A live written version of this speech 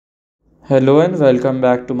Hello and welcome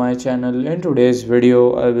back to my channel. In today's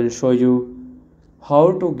video I will show you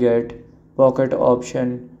how to get pocket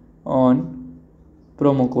option on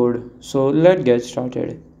promo code. So let's get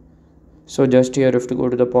started. So just here you have to go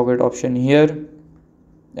to the pocket option here,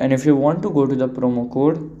 and if you want to go to the promo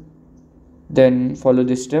code, then follow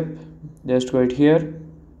this step. Just go it here.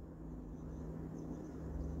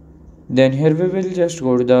 Then here we will just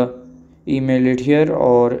go to the email it here,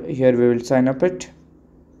 or here we will sign up it,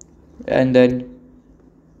 and then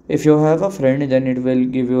if you have a friend then it will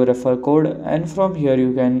give you a referral code, and from here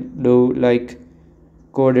you can do like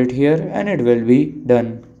code it here and it will be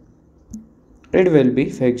done, it will be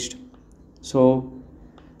fixed. So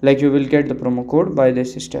like you will get the promo code by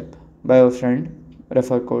this step, by your friend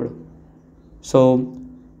referral code. So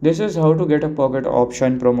this is how to get a pocket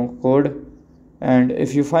option promo code. And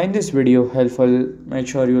if you find this video helpful, make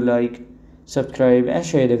sure you like, subscribe and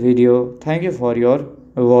share the video. Thank you for your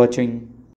watching.